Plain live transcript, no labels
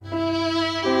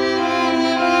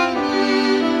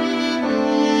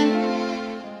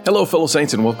Hello, fellow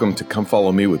saints, and welcome to Come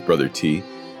Follow Me with Brother T.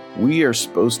 We are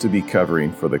supposed to be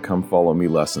covering for the Come Follow Me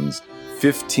lessons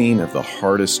 15 of the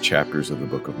hardest chapters of the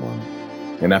Book of Mormon.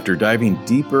 And after diving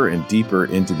deeper and deeper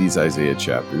into these Isaiah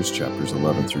chapters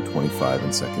 11 through 25 in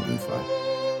 2nd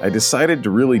Nephi, I decided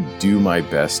to really do my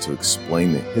best to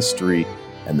explain the history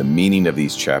and the meaning of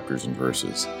these chapters and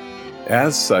verses.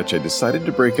 As such, I decided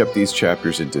to break up these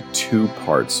chapters into two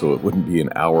parts so it wouldn't be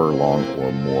an hour-long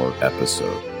or more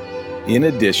episode. In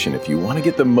addition, if you want to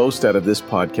get the most out of this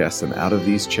podcast and out of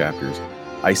these chapters,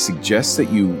 I suggest that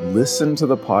you listen to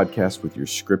the podcast with your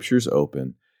scriptures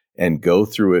open and go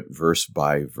through it verse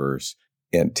by verse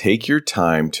and take your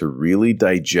time to really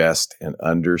digest and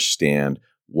understand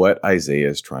what Isaiah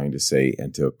is trying to say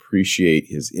and to appreciate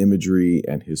his imagery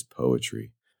and his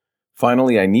poetry.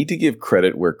 Finally, I need to give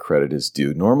credit where credit is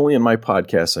due. Normally in my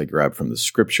podcasts, I grab from the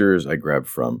scriptures, I grab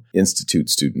from Institute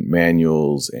student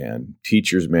manuals and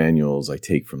teachers' manuals, I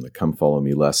take from the Come Follow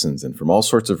Me lessons and from all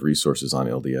sorts of resources on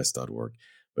LDS.org.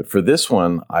 But for this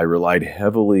one, I relied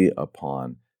heavily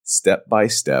upon Step by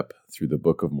Step Through the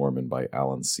Book of Mormon by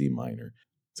Alan C. Miner.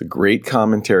 It's a great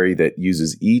commentary that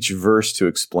uses each verse to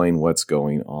explain what's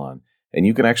going on. And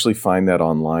you can actually find that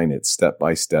online at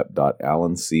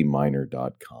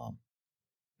stepbystep.alancminer.com.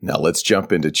 Now let's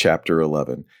jump into chapter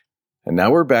 11. And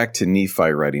now we're back to Nephi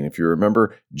writing. If you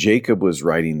remember, Jacob was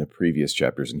writing the previous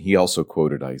chapters, and he also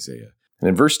quoted Isaiah. And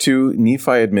in verse 2,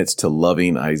 Nephi admits to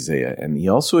loving Isaiah, and he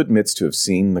also admits to have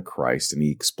seen the Christ, and he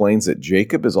explains that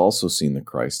Jacob has also seen the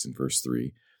Christ in verse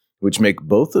 3, which make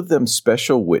both of them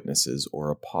special witnesses or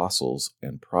apostles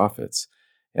and prophets.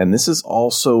 And this is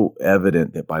also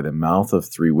evident that by the mouth of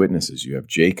three witnesses, you have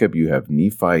Jacob, you have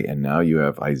Nephi, and now you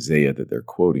have Isaiah that they're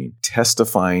quoting,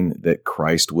 testifying that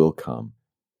Christ will come.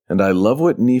 And I love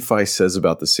what Nephi says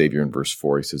about the Savior in verse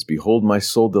 4. He says, "Behold, my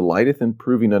soul delighteth in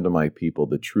proving unto my people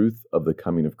the truth of the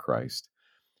coming of Christ.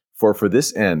 For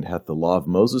this end hath the law of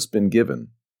Moses been given,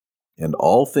 and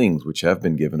all things which have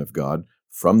been given of God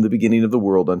from the beginning of the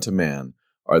world unto man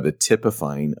are the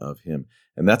typifying of him."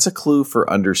 And that's a clue for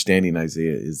understanding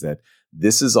Isaiah, is that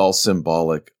this is all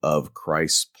symbolic of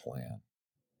Christ's plan.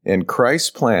 And Christ's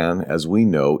plan, as we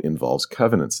know, involves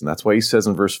covenants. And that's why he says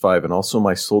in verse 5, "And also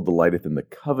my soul delighteth in the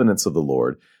covenants of the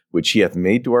Lord, which he hath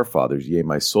made to our fathers. Yea,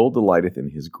 my soul delighteth in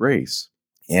his grace,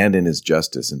 and in his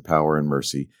justice, and power, and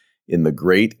mercy, in the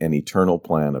great and eternal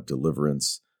plan of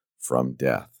deliverance from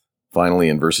death." Finally,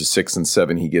 in verses 6 and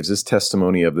 7, he gives his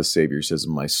testimony of the Savior. He says,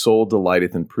 "My soul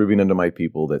delighteth in proving unto my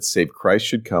people that save Christ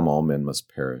should come, all men must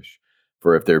perish.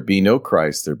 For if there be no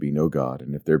Christ, there be no God.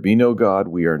 And if there be no God,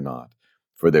 we are not.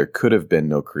 For there could have been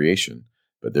no creation.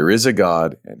 But there is a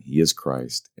God, and he is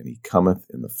Christ, and he cometh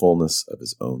in the fullness of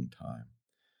his own time."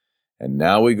 And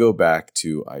now we go back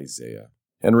to Isaiah.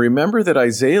 And remember that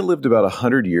Isaiah lived about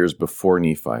 100 years before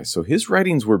Nephi, so his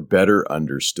writings were better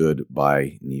understood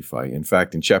by Nephi. In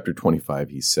fact, in chapter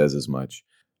 25, he says as much.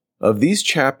 Of these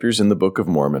chapters in the Book of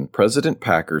Mormon, President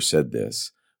Packer said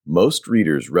this: "Most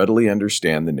readers readily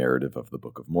understand the narrative of the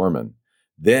Book of Mormon.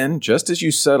 Then, just as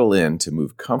you settle in to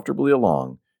move comfortably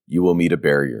along, you will meet a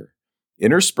barrier.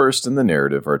 Interspersed in the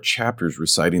narrative are chapters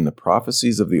reciting the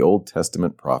prophecies of the Old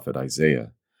Testament prophet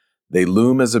Isaiah. They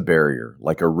loom as a barrier,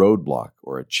 like a roadblock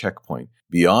or a checkpoint,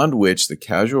 beyond which the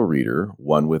casual reader,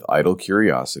 one with idle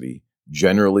curiosity,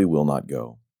 generally will not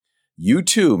go. You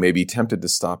too may be tempted to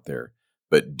stop there,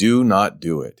 but do not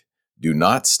do it. Do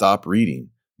not stop reading.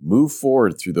 Move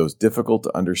forward through those difficult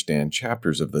to understand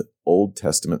chapters of the Old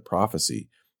Testament prophecy,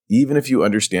 even if you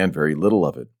understand very little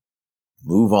of it.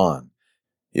 Move on.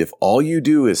 If all you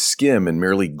do is skim and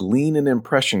merely glean an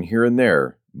impression here and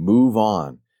there, move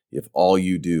on. If all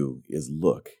you do is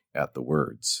look at the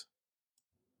words."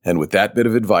 And with that bit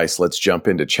of advice, let's jump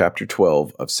into chapter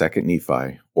 12 of 2nd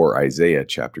Nephi, or Isaiah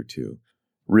chapter 2.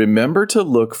 Remember to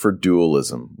look for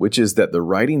dualism, which is that the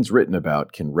writings written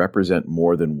about can represent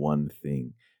more than one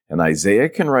thing. And Isaiah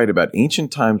can write about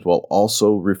ancient times while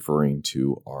also referring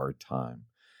to our time.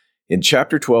 In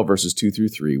chapter 12, verses 2 through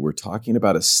 3, we're talking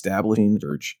about establishing a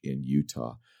church in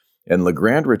Utah. And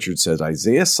LeGrand Richards says,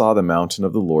 "Isaiah saw the mountain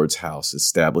of the Lord's house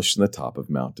established in the top of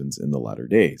mountains in the latter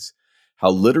days. How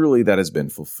literally that has been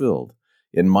fulfilled.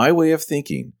 In my way of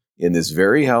thinking, in this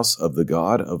very house of the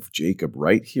God of Jacob,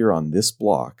 right here on this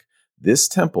block, this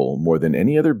temple, more than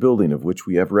any other building of which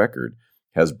we have record,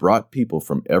 has brought people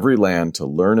from every land to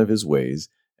learn of his ways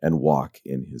and walk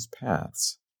in his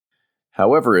paths."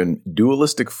 However, in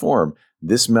dualistic form,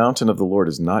 this mountain of the Lord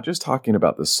is not just talking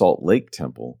about the Salt Lake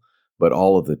Temple, but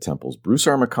all of the temples. Bruce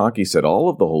R. McConkie said, "All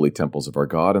of the holy temples of our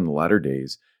God in the latter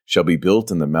days shall be built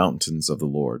in the mountains of the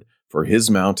Lord. For his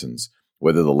mountains,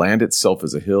 whether the land itself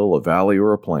is a hill, a valley,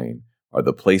 or a plain, are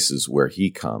the places where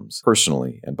he comes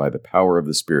personally and by the power of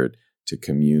the Spirit to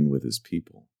commune with his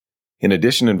people. In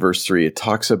addition, in verse 3, it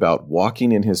talks about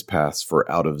walking in his paths,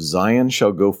 for out of Zion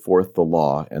shall go forth the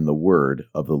law and the word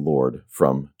of the Lord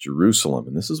from Jerusalem.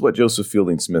 And this is what Joseph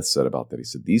Fielding Smith said about that. He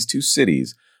said, these two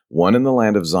cities, one in the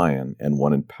land of Zion and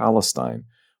one in Palestine,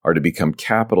 are to become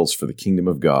capitals for the kingdom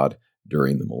of God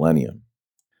during the millennium.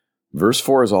 Verse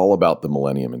 4 is all about the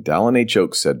millennium, and Dallin H.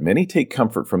 Oaks said, many take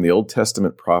comfort from the Old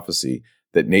Testament prophecy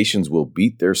that nations will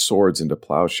beat their swords into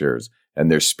plowshares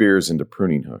and their spears into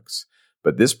pruning hooks.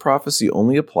 But this prophecy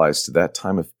only applies to that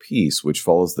time of peace, which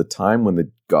follows the time when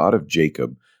the God of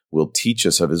Jacob will teach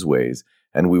us of his ways,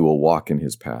 and we will walk in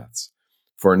his paths.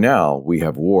 For now we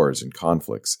have wars and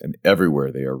conflicts, and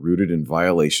everywhere they are rooted in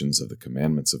violations of the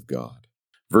commandments of God.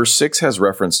 Verse 6 has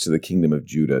reference to the kingdom of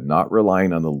Judah not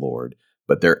relying on the Lord,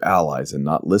 but their allies, and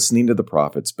not listening to the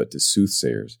prophets, but to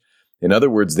soothsayers. In other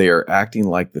words, they are acting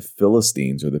like the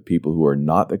Philistines, or the people who are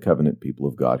not the covenant people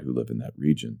of God who live in that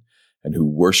region, and who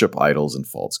worship idols and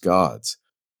false gods.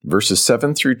 Verses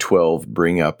 7 through 12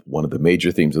 bring up one of the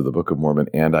major themes of the Book of Mormon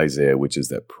and Isaiah, which is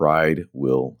that pride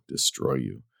will destroy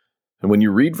you. And when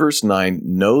you read verse 9,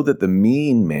 know that the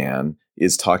mean man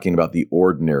is talking about the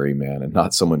ordinary man and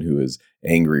not someone who is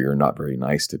angry or not very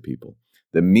nice to people.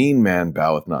 The mean man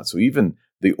boweth not. So even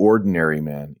the ordinary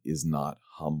man is not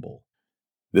humble.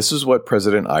 This is what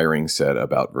President Eyring said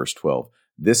about verse 12.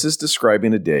 This is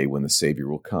describing a day when the Savior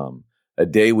will come, a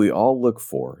day we all look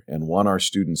for and want our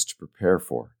students to prepare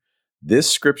for. This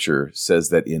scripture says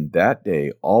that in that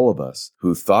day, all of us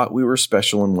who thought we were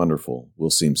special and wonderful will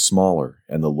seem smaller,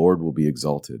 and the Lord will be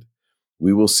exalted.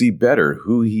 We will see better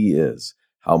who he is,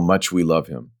 how much we love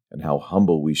him, and how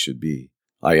humble we should be.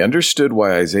 I understood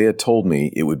why Isaiah told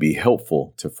me it would be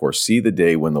helpful to foresee the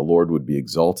day when the Lord would be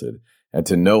exalted, and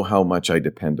to know how much I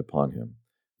depend upon him.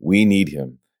 We need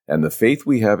him, and the faith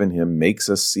we have in him makes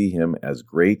us see him as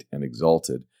great and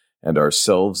exalted, and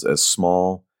ourselves as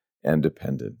small and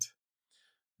dependent.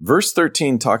 Verse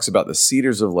 13 talks about the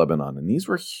cedars of Lebanon, and these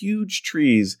were huge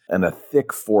trees and a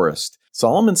thick forest.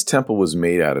 Solomon's temple was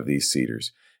made out of these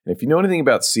cedars. And if you know anything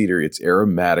about cedar, it's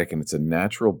aromatic and it's a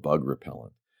natural bug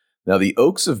repellent. Now, the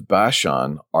oaks of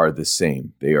Bashan are the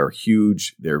same. They are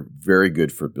huge. They're very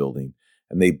good for building.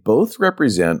 And they both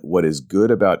represent what is good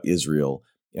about Israel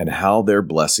and how their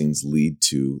blessings lead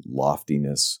to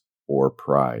loftiness or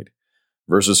pride.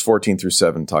 Verses 14 through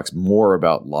 7 talks more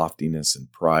about loftiness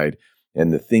and pride.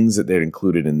 And the things that they're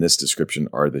included in this description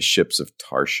are the ships of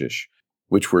Tarshish,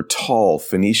 which were tall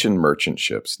Phoenician merchant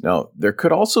ships. Now, there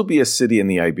could also be a city in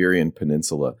the Iberian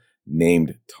Peninsula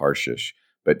named Tarshish,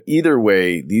 but either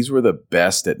way, these were the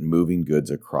best at moving goods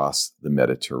across the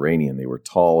Mediterranean. They were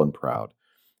tall and proud.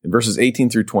 In verses 18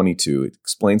 through 22, it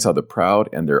explains how the proud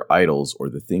and their idols, or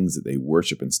the things that they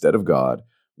worship instead of God,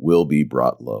 will be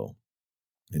brought low.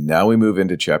 And now we move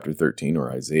into chapter 13,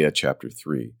 or Isaiah chapter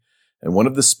 3. And one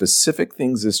of the specific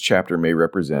things this chapter may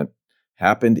represent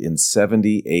happened in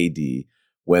 70 AD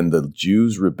when the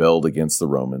Jews rebelled against the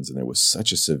Romans, and there was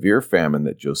such a severe famine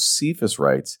that Josephus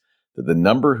writes that the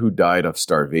number who died of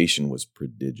starvation was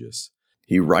prodigious.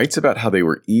 He writes about how they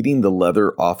were eating the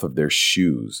leather off of their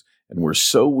shoes and were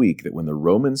so weak that when the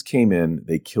Romans came in,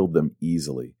 they killed them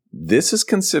easily. This is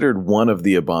considered one of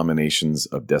the abominations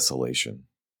of desolation.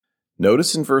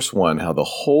 Notice in verse 1 how the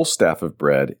whole staff of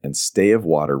bread and stay of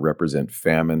water represent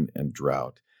famine and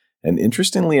drought. And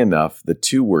interestingly enough, the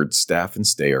two words staff and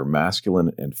stay are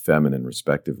masculine and feminine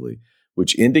respectively,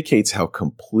 which indicates how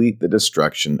complete the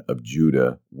destruction of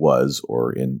Judah was,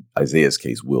 or in Isaiah's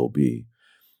case, will be.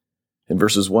 In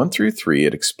verses 1 through 3,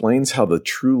 it explains how the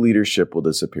true leadership will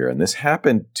disappear. And this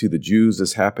happened to the Jews,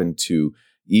 this happened to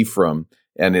Ephraim,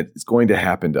 and it's going to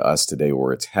happen to us today,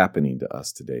 or it's happening to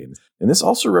us today. And this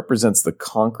also represents the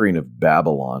conquering of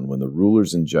Babylon when the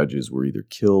rulers and judges were either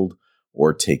killed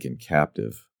or taken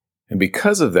captive. And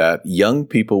because of that, young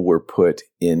people were put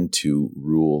into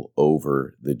rule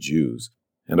over the Jews.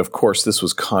 And of course, this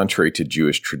was contrary to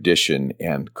Jewish tradition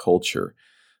and culture.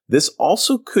 This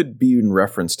also could be in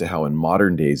reference to how in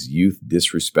modern days youth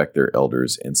disrespect their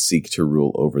elders and seek to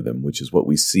rule over them, which is what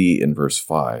we see in verse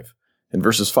 5. In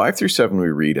verses 5 through 7 we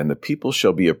read, "And the people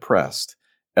shall be oppressed,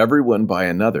 everyone by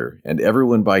another, and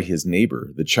everyone by his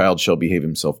neighbor. The child shall behave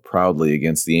himself proudly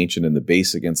against the ancient, and the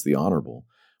base against the honorable.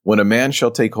 When a man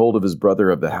shall take hold of his brother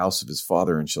of the house of his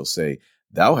father, and shall say,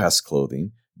 Thou hast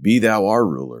clothing, be thou our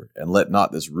ruler, and let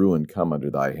not this ruin come under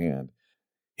thy hand.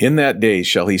 In that day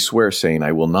shall he swear, saying,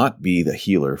 I will not be the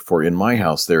healer, for in my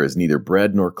house there is neither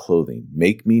bread nor clothing.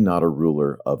 Make me not a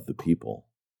ruler of the people."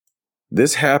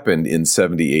 This happened in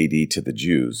 70 AD to the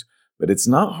Jews, But it's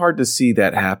not hard to see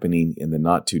that happening in the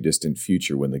not too distant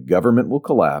future when the government will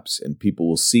collapse and people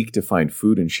will seek to find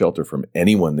food and shelter from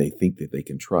anyone they think that they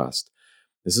can trust.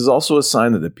 This is also a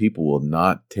sign that the people will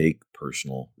not take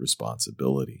personal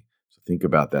responsibility. So think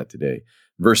about that today.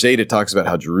 Verse 8, it talks about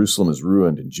how Jerusalem is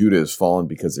ruined and Judah has fallen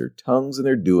because their tongues and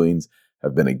their doings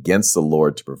have been against the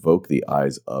Lord to provoke the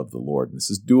eyes of the Lord. And this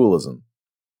is dualism.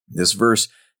 This verse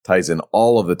ties in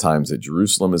all of the times that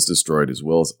Jerusalem is destroyed, as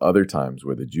well as other times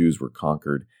where the Jews were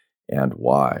conquered and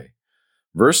why.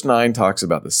 Verse 9 talks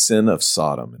about the sin of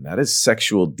Sodom, and that is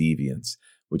sexual deviance,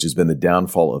 which has been the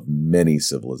downfall of many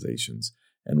civilizations.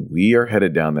 And we are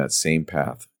headed down that same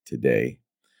path today.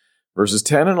 Verses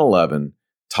 10 and 11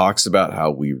 talks about how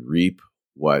we reap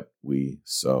what we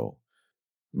sow.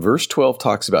 Verse 12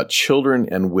 talks about children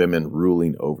and women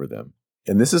ruling over them.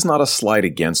 And this is not a slight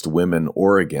against women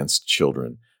or against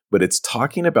children, but it's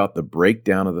talking about the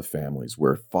breakdown of the families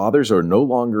where fathers are no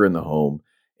longer in the home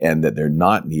and that they're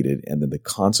not needed, and then the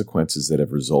consequences that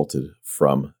have resulted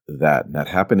from that. And that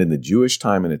happened in the Jewish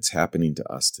time, and it's happening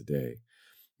to us today.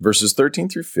 Verses 13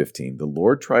 through 15, the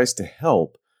Lord tries to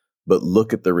help, but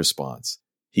look at the response.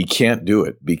 He can't do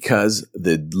it because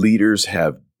the leaders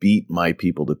have beat my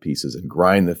people to pieces and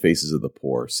grind the faces of the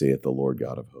poor, saith the Lord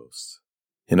God of hosts.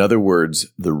 In other words,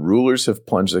 the rulers have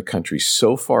plunged the country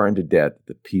so far into debt that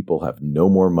the people have no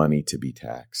more money to be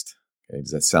taxed. Okay,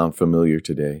 does that sound familiar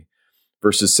today?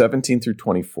 Verses 17 through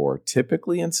 24,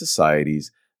 typically in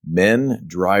societies, men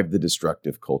drive the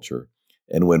destructive culture.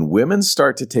 And when women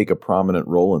start to take a prominent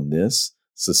role in this,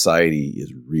 society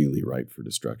is really ripe for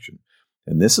destruction.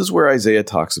 And this is where Isaiah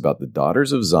talks about the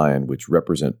daughters of Zion, which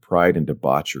represent pride and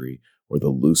debauchery, or the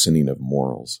loosening of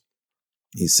morals.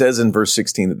 He says in verse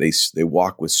 16 that they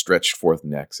walk with stretched forth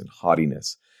necks and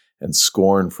haughtiness and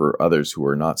scorn for others who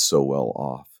are not so well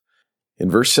off.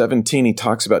 In verse 17, he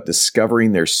talks about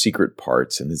discovering their secret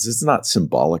parts, and this is not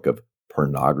symbolic of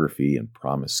pornography and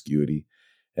promiscuity.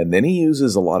 And then he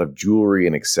uses a lot of jewelry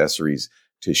and accessories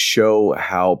to show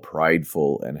how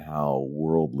prideful and how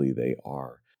worldly they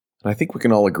are. And I think we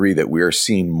can all agree that we are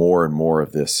seeing more and more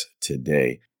of this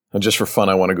today. Now, just for fun,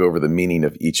 I want to go over the meaning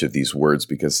of each of these words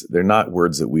because they're not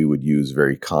words that we would use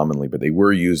very commonly, but they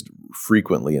were used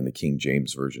frequently in the King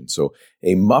James Version. So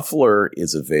a muffler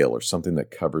is a veil or something that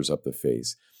covers up the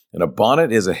face. And a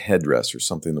bonnet is a headdress or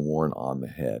something worn on the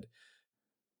head.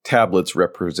 Tablets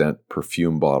represent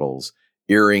perfume bottles.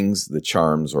 Earrings, the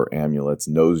charms or amulets.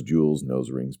 Nose jewels,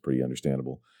 nose rings, pretty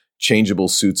understandable. Changeable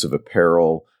suits of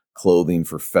apparel. Clothing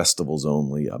for festivals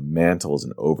only. A mantle is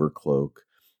an overcloak.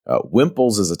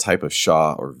 Wimples is a type of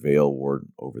shawl or veil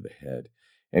worn over the head.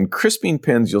 And crisping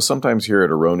pins, you'll sometimes hear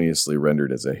it erroneously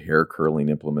rendered as a hair curling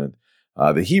implement.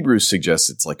 The Hebrews suggest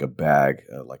it's like a bag,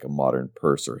 like a modern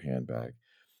purse or handbag.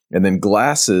 And then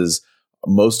glasses,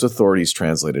 most authorities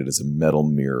translate it as a metal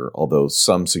mirror, although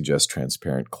some suggest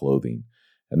transparent clothing.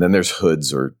 And then there's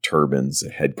hoods or turbans,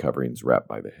 head coverings wrapped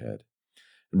by the head.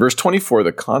 In verse 24,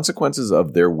 the consequences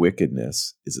of their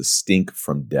wickedness is a stink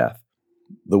from death.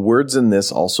 The words in this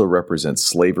also represent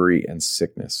slavery and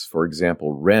sickness. For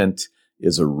example, rent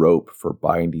is a rope for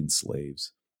binding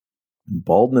slaves. And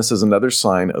baldness is another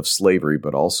sign of slavery,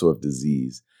 but also of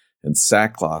disease. And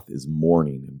sackcloth is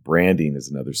mourning, and branding is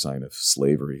another sign of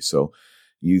slavery. So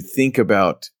you think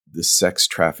about the sex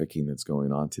trafficking that's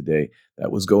going on today.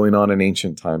 That was going on in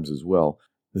ancient times as well.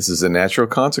 This is a natural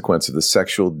consequence of the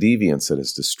sexual deviance that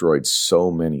has destroyed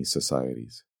so many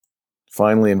societies.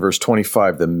 Finally, in verse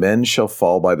 25, the men shall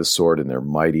fall by the sword and they're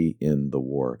mighty in the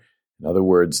war. In other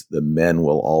words, the men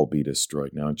will all be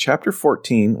destroyed. Now, in chapter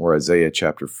 14, or Isaiah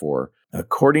chapter 4,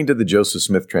 according to the Joseph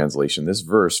Smith translation, this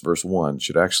verse 1,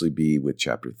 should actually be with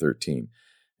chapter 13.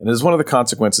 And it is one of the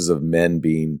consequences of men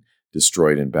being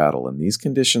destroyed in battle. And these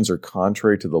conditions are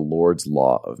contrary to the Lord's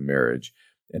law of marriage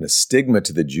and a stigma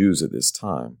to the Jews at this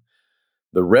time.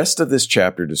 The rest of this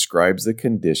chapter describes the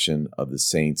condition of the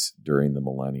saints during the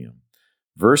millennium.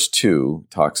 Verse 2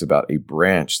 talks about a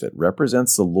branch that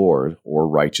represents the Lord or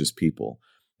righteous people,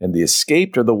 and the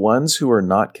escaped are the ones who are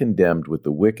not condemned with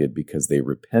the wicked because they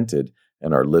repented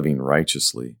and are living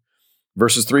righteously.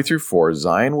 Verses 3 through 4,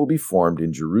 Zion will be formed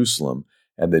in Jerusalem,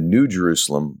 and the New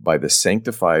Jerusalem by the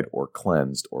sanctified or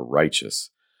cleansed or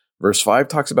righteous. Verse 5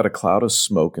 talks about a cloud of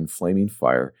smoke and flaming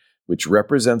fire, which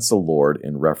represents the Lord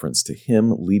in reference to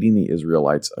him leading the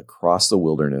Israelites across the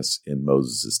wilderness in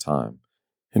Moses' time.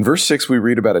 In verse 6, we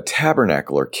read about a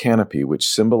tabernacle or canopy, which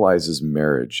symbolizes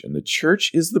marriage. And the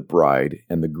church is the bride,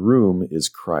 and the groom is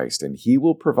Christ, and he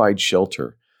will provide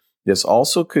shelter. This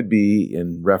also could be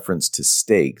in reference to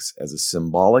stakes as a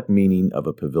symbolic meaning of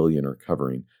a pavilion or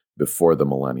covering before the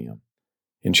millennium.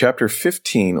 In chapter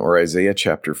 15, or Isaiah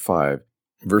chapter 5,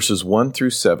 verses 1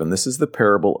 through 7, this is the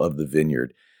parable of the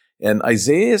vineyard. And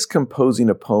Isaiah is composing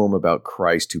a poem about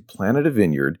Christ who planted a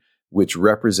vineyard, which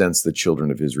represents the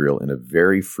children of Israel, in a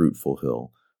very fruitful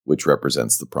hill, which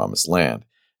represents the promised land.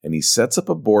 And he sets up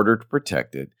a border to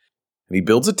protect it. And he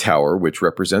builds a tower, which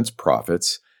represents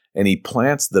prophets. And he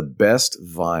plants the best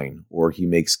vine, or he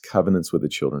makes covenants with the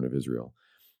children of Israel.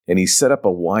 And he set up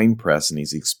a wine press, and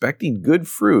he's expecting good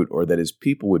fruit, or that his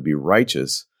people would be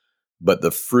righteous. But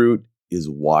the fruit is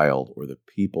wild, or the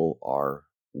people are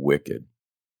wicked.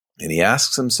 And he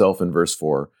asks himself in verse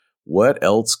 4, what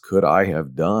else could I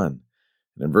have done?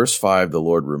 And in verse 5, the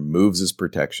Lord removes his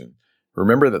protection.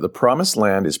 Remember that the promised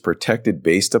land is protected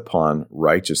based upon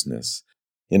righteousness.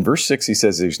 In verse 6, he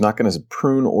says he's not going to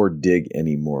prune or dig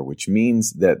anymore, which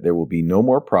means that there will be no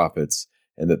more prophets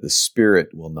and that the Spirit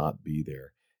will not be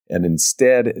there. And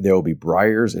instead, there will be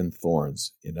briars and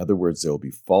thorns. In other words, there will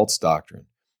be false doctrine.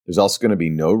 There's also going to be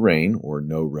no rain or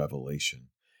no revelation.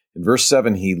 In verse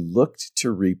 7, he looked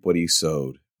to reap what he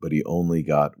sowed, but he only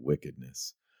got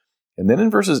wickedness. And then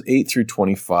in verses 8 through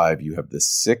 25, you have the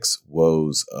 6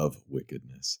 woes of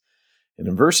wickedness. And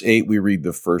in verse 8, we read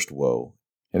the first woe.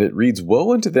 And it reads,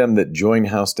 woe unto them that join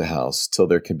house to house, till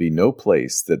there can be no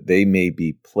place, that they may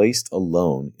be placed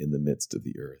alone in the midst of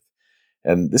the earth.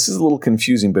 And this is a little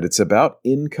confusing, but it's about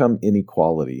income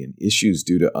inequality and issues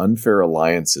due to unfair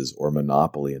alliances or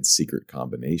monopoly and secret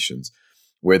combinations,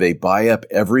 where they buy up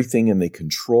everything and they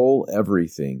control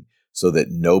everything so that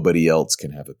nobody else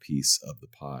can have a piece of the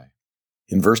pie.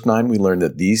 In verse 9, we learn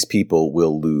that these people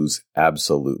will lose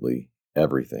absolutely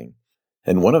everything.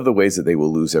 And one of the ways that they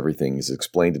will lose everything is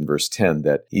explained in verse 10,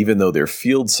 that even though their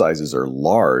field sizes are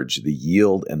large, the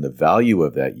yield and the value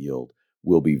of that yield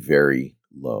will be very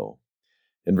low.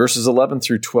 In verses 11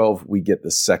 through 12, we get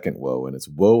the second woe, and it's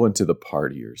woe unto the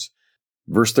partiers.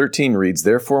 Verse 13 reads,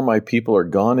 therefore my people are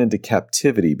gone into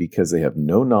captivity because they have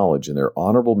no knowledge, and their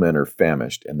honorable men are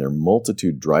famished, and their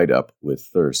multitude dried up with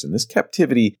thirst. And this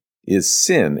captivity is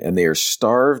sin, and they are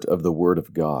starved of the word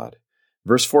of God.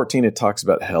 Verse 14, it talks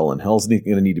about hell, and hell's going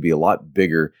to need to be a lot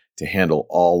bigger to handle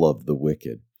all of the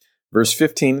wicked. Verse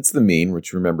 15, it's the mean,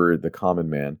 which remember the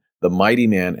common man, the mighty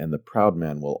man, and the proud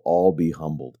man will all be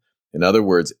humbled. In other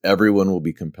words, everyone will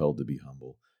be compelled to be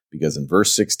humble, because in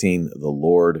verse 16, the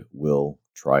Lord will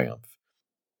triumph.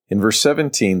 In verse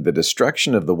 17, the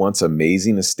destruction of the once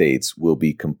amazing estates will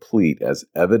be complete, as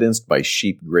evidenced by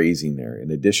sheep grazing there.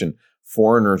 In addition,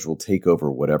 foreigners will take over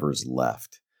whatever's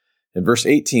left. In verse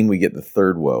 18, we get the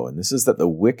third woe, and this is that the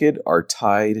wicked are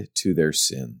tied to their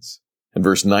sins. And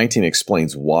verse 19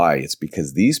 explains why. It's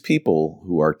because these people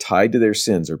who are tied to their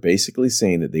sins are basically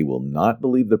saying that they will not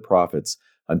believe the prophets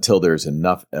until there's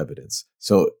enough evidence.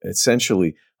 So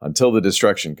essentially, until the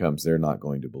destruction comes, they're not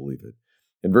going to believe it.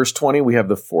 In verse 20, we have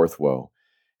the fourth woe.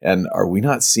 And are we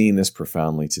not seeing this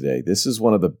profoundly today? This is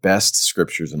one of the best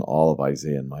scriptures in all of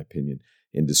Isaiah, in my opinion,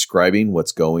 in describing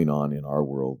what's going on in our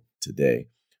world today.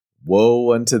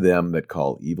 Woe unto them that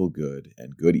call evil good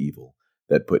and good evil,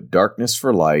 that put darkness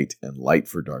for light and light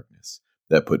for darkness,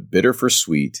 that put bitter for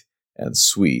sweet and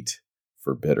sweet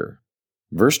for bitter.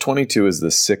 Verse 22 is the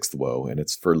sixth woe, and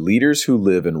it's for leaders who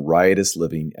live in riotous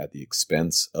living at the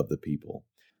expense of the people.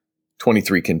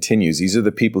 23 continues, these are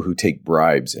the people who take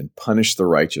bribes and punish the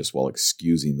righteous while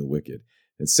excusing the wicked.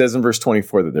 It says in verse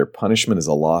 24 that their punishment is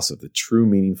a loss of the true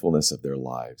meaningfulness of their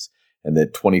lives, and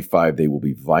that 25, they will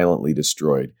be violently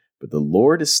destroyed. But the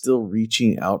Lord is still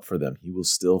reaching out for them. He will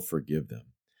still forgive them.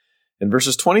 In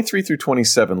verses 23 through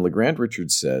 27, LeGrand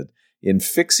Richards said, in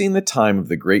fixing the time of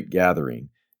the great gathering,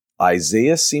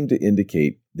 Isaiah seemed to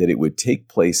indicate that it would take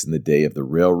place in the day of the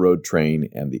railroad train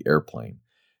and the airplane.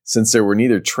 Since there were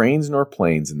neither trains nor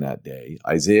planes in that day,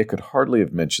 Isaiah could hardly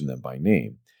have mentioned them by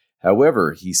name.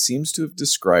 However, he seems to have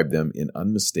described them in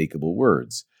unmistakable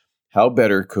words. How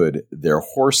better could their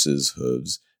horses'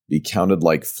 hooves be counted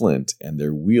like flint and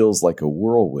their wheels like a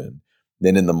whirlwind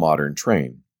than in the modern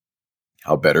train?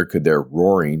 How better could their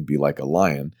roaring be like a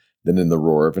lion than in the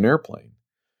roar of an airplane?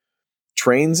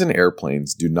 Trains and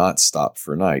airplanes do not stop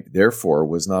for night. Therefore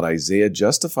was not Isaiah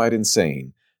justified in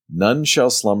saying, none shall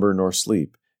slumber nor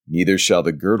sleep, neither shall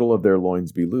the girdle of their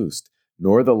loins be loosed,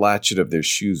 nor the latchet of their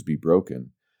shoes be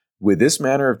broken. With this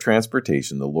manner of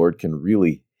transportation, the Lord can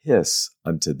really hiss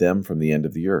unto them from the end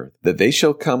of the earth, that they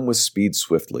shall come with speed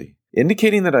swiftly.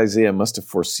 Indicating that Isaiah must have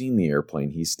foreseen the airplane,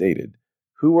 he stated,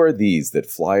 who are these that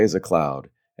fly as a cloud,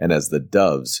 and as the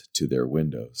doves to their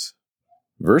windows?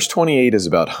 Verse 28 is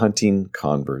about hunting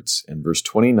converts, and verse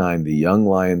 29, the young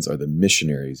lions are the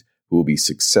missionaries who will be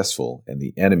successful, and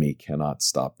the enemy cannot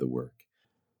stop the work.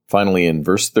 Finally, in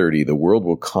verse 30, the world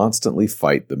will constantly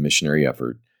fight the missionary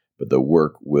effort, but the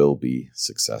work will be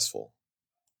successful.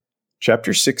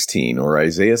 Chapter 16, or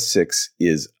Isaiah 6,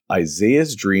 is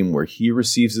Isaiah's dream where he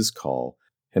receives his call,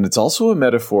 and it's also a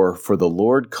metaphor for the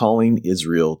Lord calling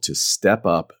Israel to step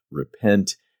up,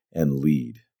 repent, and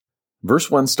lead.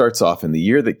 Verse 1 starts off in the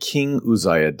year that King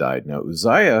Uzziah died. Now,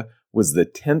 Uzziah was the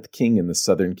 10th king in the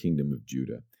southern kingdom of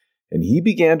Judah, and he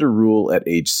began to rule at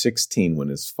age 16 when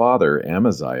his father,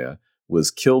 Amaziah,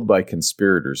 was killed by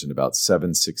conspirators in about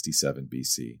 767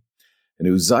 BC.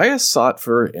 And Uzziah sought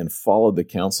for and followed the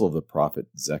counsel of the prophet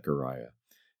Zechariah.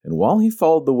 And while he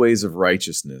followed the ways of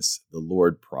righteousness, the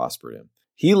Lord prospered him.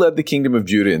 He led the kingdom of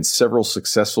Judah in several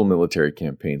successful military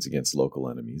campaigns against local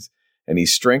enemies, and he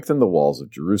strengthened the walls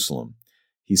of Jerusalem.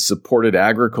 He supported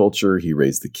agriculture. He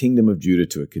raised the kingdom of Judah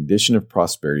to a condition of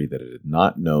prosperity that it had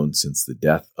not known since the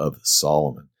death of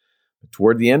Solomon. But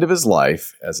toward the end of his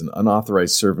life, as an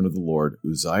unauthorized servant of the Lord,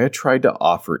 Uzziah tried to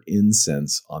offer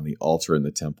incense on the altar in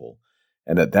the temple.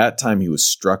 And at that time he was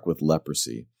struck with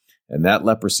leprosy, and that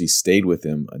leprosy stayed with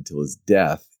him until his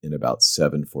death in about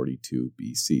 742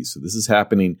 BC. So this is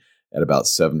happening at about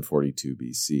 742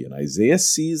 BC. And Isaiah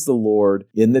sees the Lord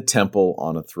in the temple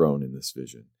on a throne in this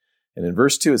vision. And in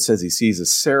verse 2, it says he sees a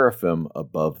seraphim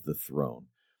above the throne.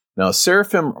 Now,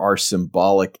 seraphim are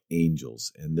symbolic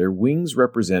angels, and their wings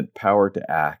represent power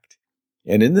to act.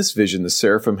 And in this vision, the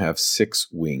seraphim have 6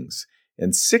 wings,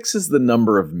 and 6 is the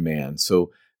number of man.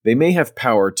 So they may have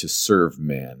power to serve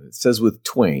man. It says with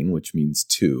twain, which means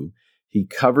 2, he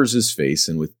covers his face,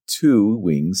 and with 2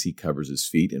 wings, he covers his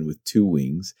feet, and with 2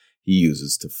 wings, he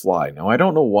uses to fly. Now, I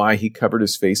don't know why he covered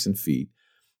his face and feet,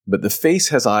 but the face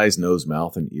has eyes, nose,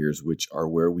 mouth, and ears, which are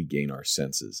where we gain our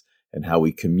senses and how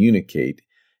we communicate.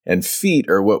 And feet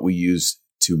are what we use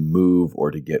to move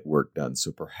or to get work done.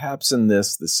 So perhaps in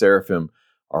this, the seraphim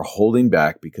are holding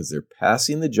back because they're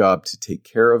passing the job to take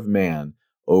care of man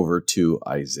over to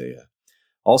Isaiah.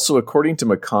 Also, according to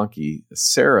McConkie, a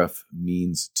seraph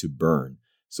means to burn.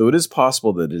 So it is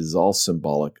possible that it is all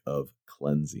symbolic of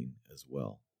cleansing as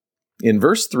well. In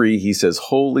verse 3, he says,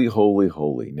 "Holy, holy,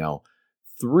 holy." Now,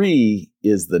 3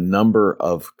 is the number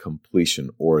of completion,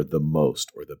 or the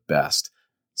most, or the best.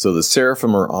 So the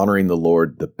seraphim are honoring the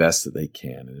Lord the best that they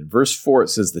can. And in verse 4, it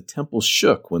says, "The temple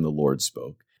shook when the Lord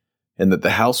spoke, and that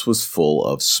the house was full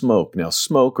of smoke." Now,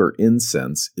 smoke or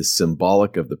incense is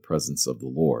symbolic of the presence of the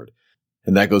Lord.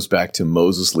 And that goes back to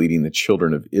Moses leading the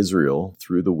children of Israel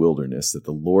through the wilderness, that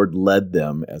the Lord led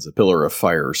them as a pillar of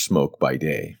fire or smoke by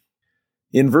day.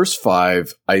 In verse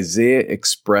 5, Isaiah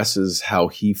expresses how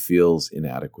he feels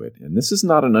inadequate. And this is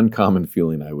not an uncommon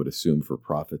feeling, I would assume, for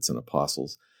prophets and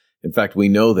apostles. In fact, we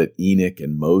know that Enoch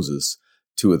and Moses,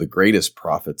 2 of the greatest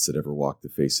prophets that ever walked the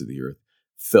face of the earth,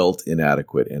 felt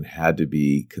inadequate and had to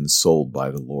be consoled by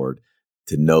the Lord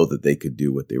to know that they could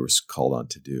do what they were called on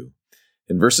to do.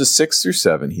 In verses 6 through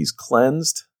 7, he's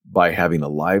cleansed by having a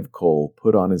live coal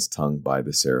put on his tongue by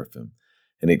the seraphim.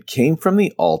 And it came from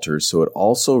the altar, so it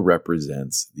also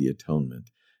represents the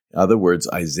atonement. In other words,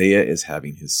 Isaiah is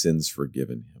having his sins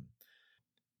forgiven him.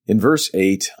 In verse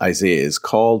 8, Isaiah is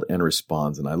called and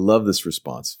responds, and I love this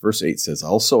response. Verse 8 says,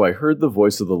 "Also I heard the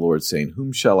voice of the Lord saying,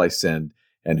 'Whom shall I send,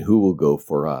 and who will go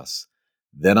for us?'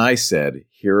 Then I said,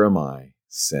 'Here am I,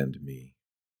 send me.'"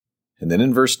 And then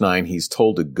in verse 9, he's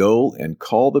told to go and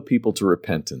call the people to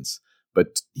repentance,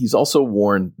 but he's also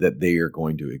warned that they are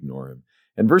going to ignore him.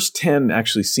 And verse 10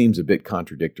 actually seems a bit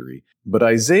contradictory, but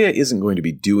Isaiah isn't going to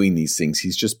be doing these things.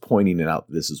 He's just pointing it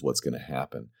out. This is what's going to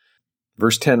happen.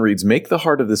 Verse 10 reads, "Make the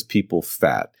heart of this people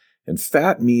fat." And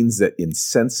fat means that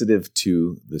insensitive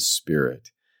to the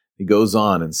Spirit. He goes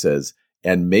on and says,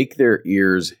 "And make their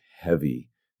ears heavy,"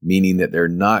 meaning that they're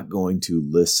not going to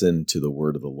listen to the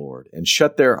word of the Lord. "And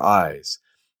shut their eyes,"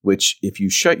 which if you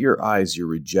shut your eyes, you're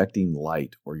rejecting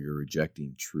light or you're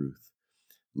rejecting truth,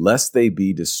 "lest they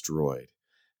be destroyed."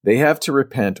 They have to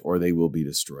repent or they will be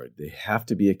destroyed. They have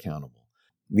to be accountable.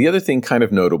 The other thing kind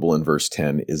of notable in verse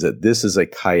 10 is that this is a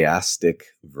chiastic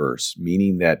verse,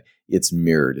 meaning that it's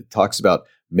mirrored. It talks about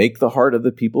make the heart of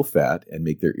the people fat and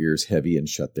make their ears heavy and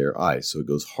shut their eyes. So it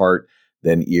goes heart,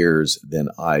 then ears, then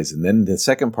eyes. And then the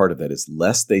second part of that is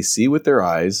lest they see with their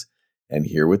eyes and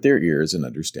hear with their ears and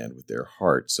understand with their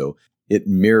heart. So it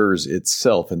mirrors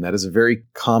itself. And that is a very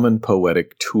common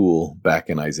poetic tool back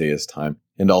in Isaiah's time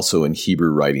and also in Hebrew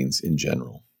writings in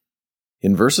general.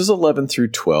 In verses 11 through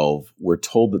 12, we're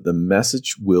told that the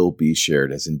message will be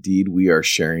shared, as indeed we are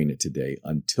sharing it today,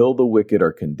 until the wicked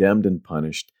are condemned and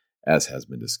punished, as has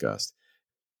been discussed.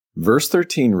 Verse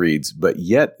 13 reads, "But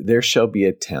yet there shall be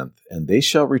a tenth, and they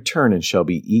shall return and shall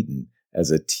be eaten,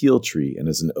 as a teal tree and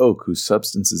as an oak whose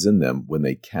substance is in them when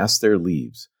they cast their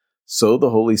leaves, so the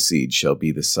holy seed shall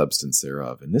be the substance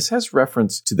thereof. And this has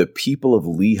reference to the people of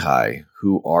Lehi,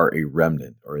 who are a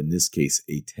remnant, or in this case,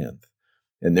 a tenth.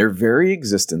 And their very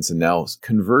existence and now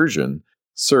conversion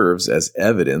serves as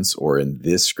evidence, or in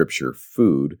this scripture,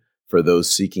 food, for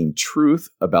those seeking truth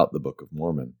about the Book of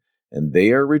Mormon. And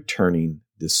they are returning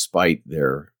despite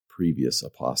their previous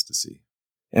apostasy.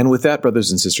 And with that,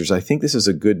 brothers and sisters, I think this is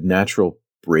a good natural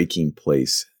breaking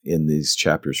place in these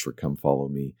chapters for Come Follow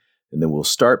Me. And then we'll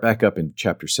start back up in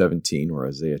chapter 17, or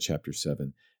Isaiah chapter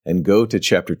 7, and go to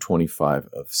chapter 25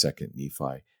 of 2nd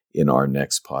Nephi in our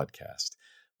next podcast.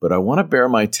 But I want to bear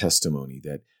my testimony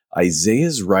that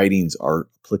Isaiah's writings are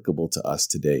applicable to us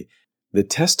today. The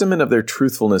testament of their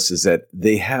truthfulness is that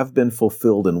they have been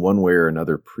fulfilled in one way or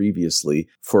another previously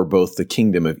for both the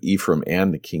kingdom of Ephraim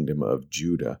and the kingdom of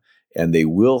Judah. And they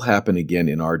will happen again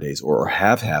in our days, or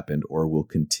have happened, or will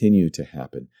continue to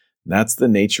happen. That's the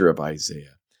nature of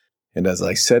Isaiah. And as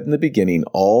I said in the beginning,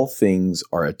 all things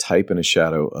are a type and a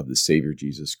shadow of the Savior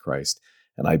Jesus Christ.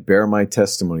 And I bear my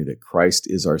testimony that Christ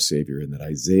is our Savior and that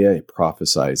Isaiah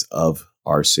prophesies of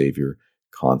our Savior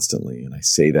constantly. And I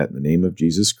say that in the name of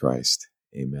Jesus Christ.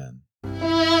 Amen.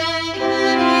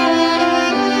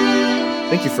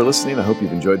 Thank you for listening. I hope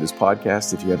you've enjoyed this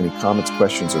podcast. If you have any comments,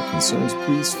 questions, or concerns,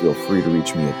 please feel free to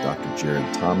reach me at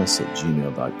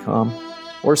drjaredthomas@gmail.com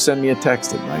or send me a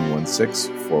text at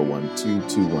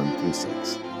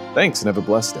 916-412-2136. Thanks, and have a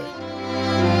blessed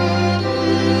day.